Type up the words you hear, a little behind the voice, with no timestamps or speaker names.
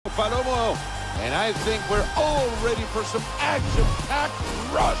Palomo. And I think we're all ready for some action-packed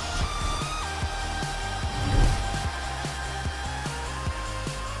rush.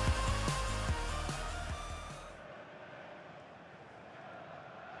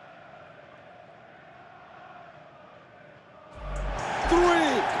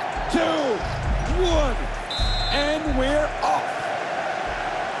 Three, two, one, and we're off.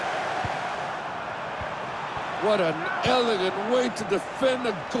 What an elegant way to defend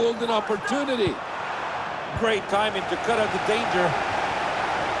a golden opportunity. Great timing to cut out the danger.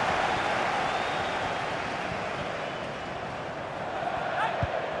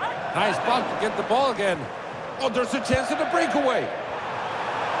 Nice spot to get the ball again. Oh, there's a chance of a breakaway.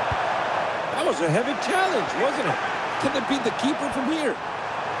 That was a heavy challenge, wasn't it? Can they beat the keeper from here?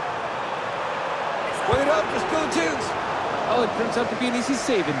 Wait up, there's still a chance. Oh, it turns out to be an easy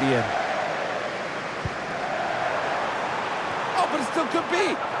save in the end. Oh, but it still could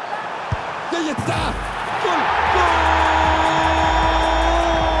be. There you está. Goal!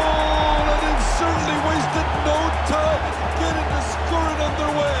 And they've certainly wasted no time getting the scoring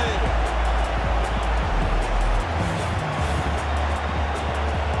underway.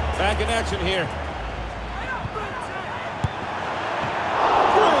 Back in action here.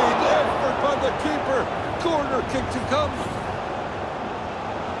 Great effort by the keeper. Corner kick to come.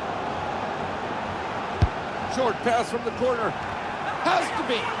 Short pass from the corner. Has to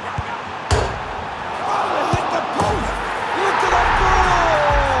be. Oh, it hit the post. Look at that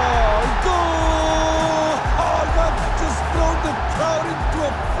goal! Goal! Oh, that just thrown the crowd into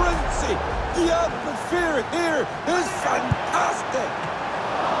a frenzy. The atmosphere here is fantastic.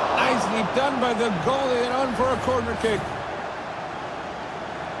 Nicely done by the goalie and on for a corner kick.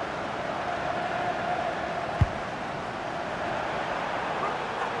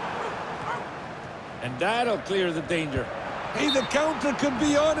 And that'll clear the danger. Hey, the counter could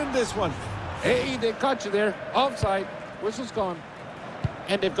be on in this one. Hey, they caught you there. Offside. Whistle's gone.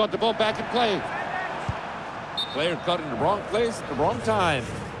 And they've got the ball back in play. Player caught in the wrong place at the wrong time.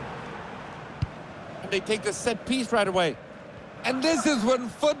 And they take the set piece right away. And this is when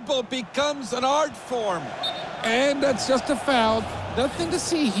football becomes an art form. And that's just a foul. Nothing to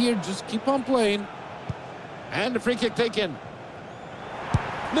see here. Just keep on playing. And the free kick taken.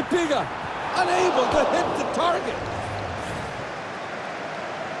 Napiga, unable to hit the target.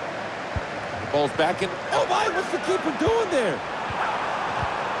 Ball's back in. Oh my, what's the keeper doing there?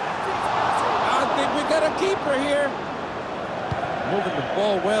 I think we got a keeper here. Moving the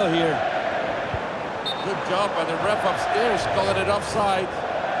ball well here. Good job by the ref upstairs, calling it offside.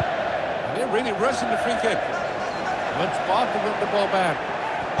 And they're really rushing the free kick. Good spot to win the ball back.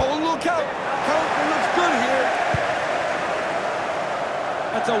 Oh, look out. Counter looks good here.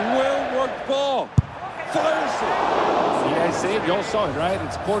 That's a well-worked ball. Fires it. See, I saved. You all saw it, right?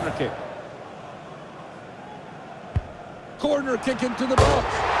 It's a corner kick. Corner kick into the box.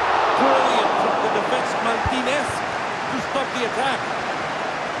 Brilliant from the defense, Martinez, to stop the attack.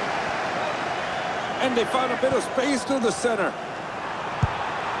 And they found a bit of space through the center.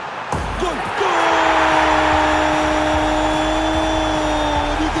 Good goal!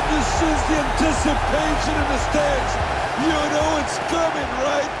 You can just sense the anticipation in the stands. You know it's coming,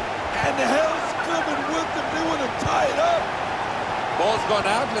 right? And hell's coming with them. They want to tie it up. Ball's gone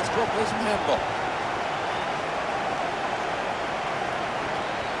out. Let's go play some handball.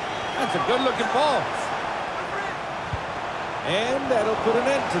 That's a good-looking ball. And that'll put an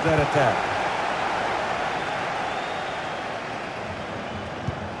end to that attack.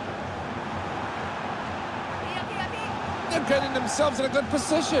 They're getting themselves in a good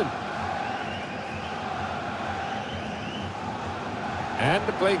position. And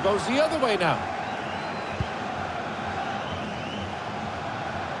the play goes the other way now.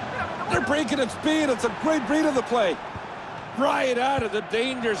 They're breaking at speed. It's a great read of the play. Right out of the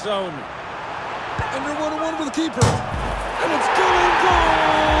danger zone. And they're 1-1 with the keeper. And it's going goal!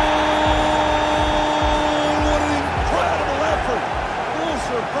 What an incredible effort. No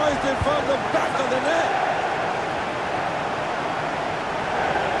surprise they found the back of the net.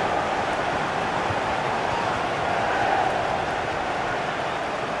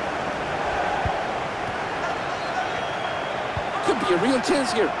 Could be a real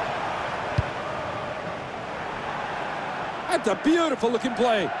chance here. That's a beautiful looking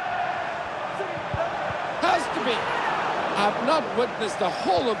play. Has to be. I've not witnessed the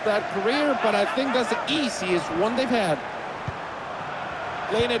whole of that career, but I think that's the easiest one they've had.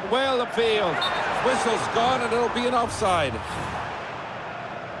 Playing it well upfield. Whistle's gone and it'll be an offside.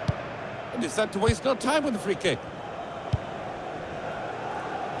 And decide to waste no time with the free kick.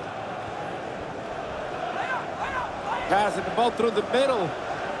 Passing the ball through the middle.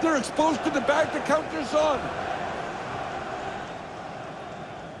 They're exposed to the back, the counter's on.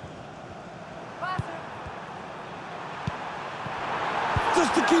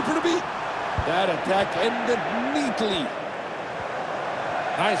 Just the keeper to beat. That attack ended neatly.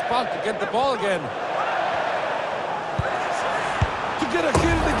 Nice spot to get the ball again. To get a hit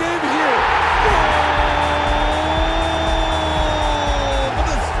in the game here. But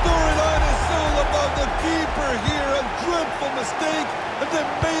the storyline is all about the keeper here. A dreadful mistake, and they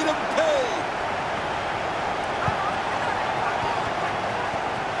made him pay.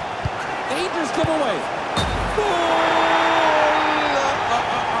 Dangerous giveaway. Wait.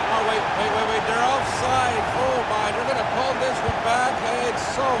 They're offside. Oh, my. They're going to call this one back. It's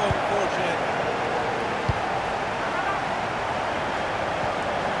so unfortunate.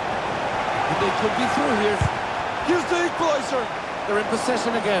 They could be through here. Here's the equalizer. They're in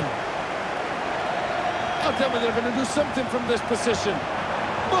possession again. I'll tell me they're going to do something from this position.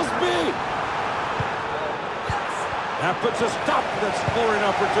 Must be. That puts a stop to that scoring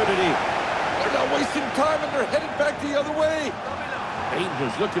opportunity. They're not wasting time, and they're headed back the other way.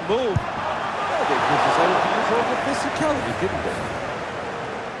 Dangerous looking move. Oh, they decided to use all the physicality, didn't they?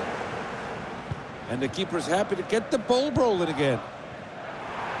 And the keeper's happy to get the ball rolling again.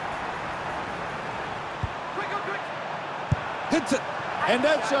 Hits it. And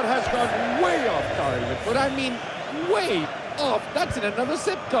that shot has gone way off target. But I mean, way off. That's in another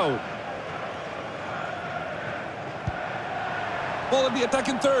zip code. Ball in the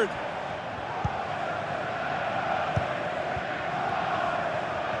attacking third.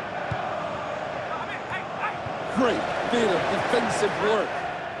 Great bit of defensive work.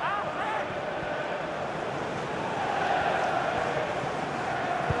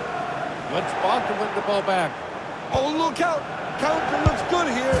 Good spot to win the ball back. Oh, look out. Counter looks good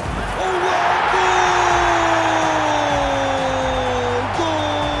here. Oh, wow. Goal!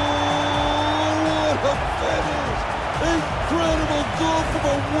 Goal! What a finish. Incredible goal from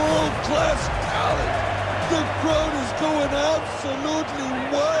a world-class talent. The crowd is going absolutely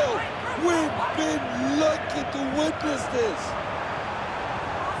wild. We've been lucky to witness this.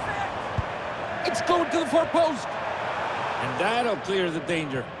 It's going to the far post. And that'll clear the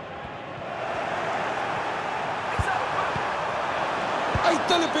danger. Ahí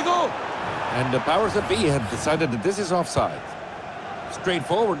está, le pegó. And the powers that be have decided that this is offside.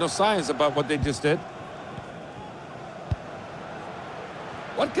 Straightforward, no science about what they just did.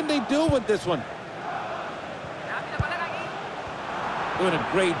 What can they do with this one? Doing a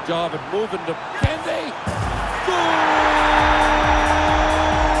great job at moving the... Can they? Goal!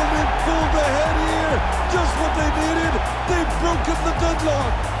 They pulled ahead here. Just what they needed. They've broken the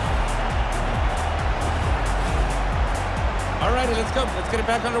deadlock. All righty, let's go. Let's get it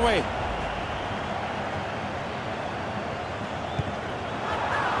back underway.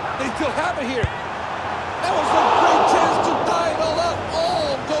 They still have it here. That was a great chance to tie it all up.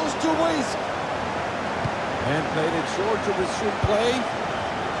 All goes to waste. And played it short to resume play.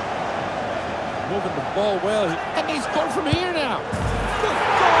 Moving the ball well. And they score from here now.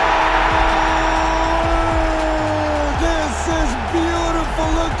 This is beautiful.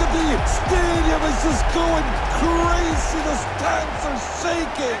 Look at the stadium. It's just going crazy. The stands are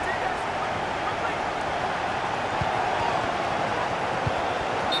shaking.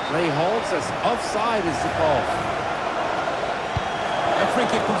 Play holds as offside is the call. A free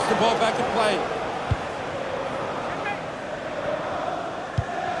kick puts the ball back in play.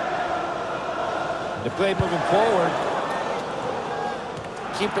 The play moving forward.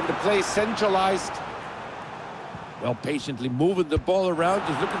 Keeping the play centralized. Well, patiently moving the ball around,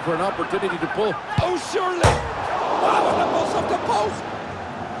 just looking for an opportunity to pull. Oh, surely! Wow, and that ball's off the post!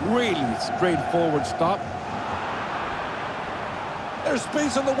 Really straightforward stop. There's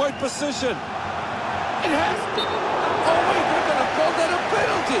space on the white position. It has to. Oh, wait, they're going to call that a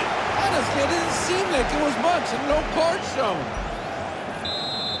penalty. Honestly, it didn't seem like it was much, and no card shown.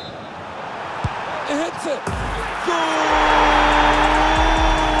 It hits it. Goal!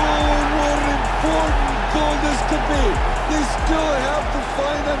 What an important goal this could be. They still have to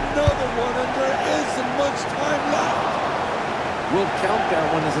find another one, and there isn't much time left. We'll count that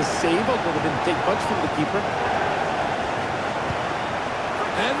one as a save, although it didn't take much from the keeper.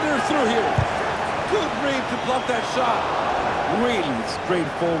 And they're through here. Good read to block that shot. Really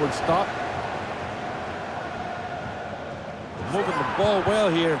straightforward stop. Moving the ball well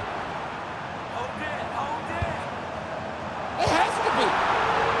here. It has to be.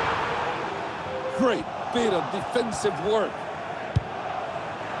 Great bit of defensive work.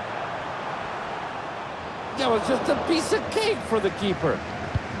 That was just a piece of cake for the keeper.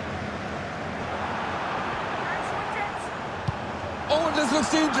 Oh, and this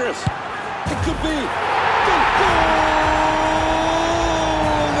looks dangerous. It could be. The goal!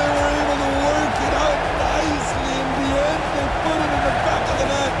 They were able to work it out nicely. In the end, they put it in the back of the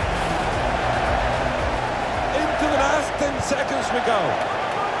net. Into the last 10 seconds we go.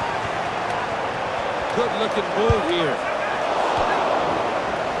 Good looking move here.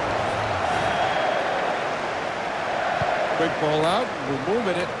 Quick ball out, we're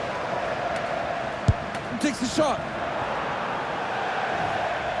moving it. Takes the shot.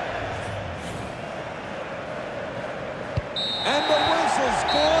 And the whistle's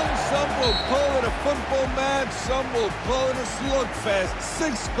gone. Some will call it a football match, some will call it a slugfest.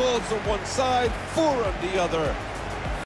 6 goals on one side, 4 on the other.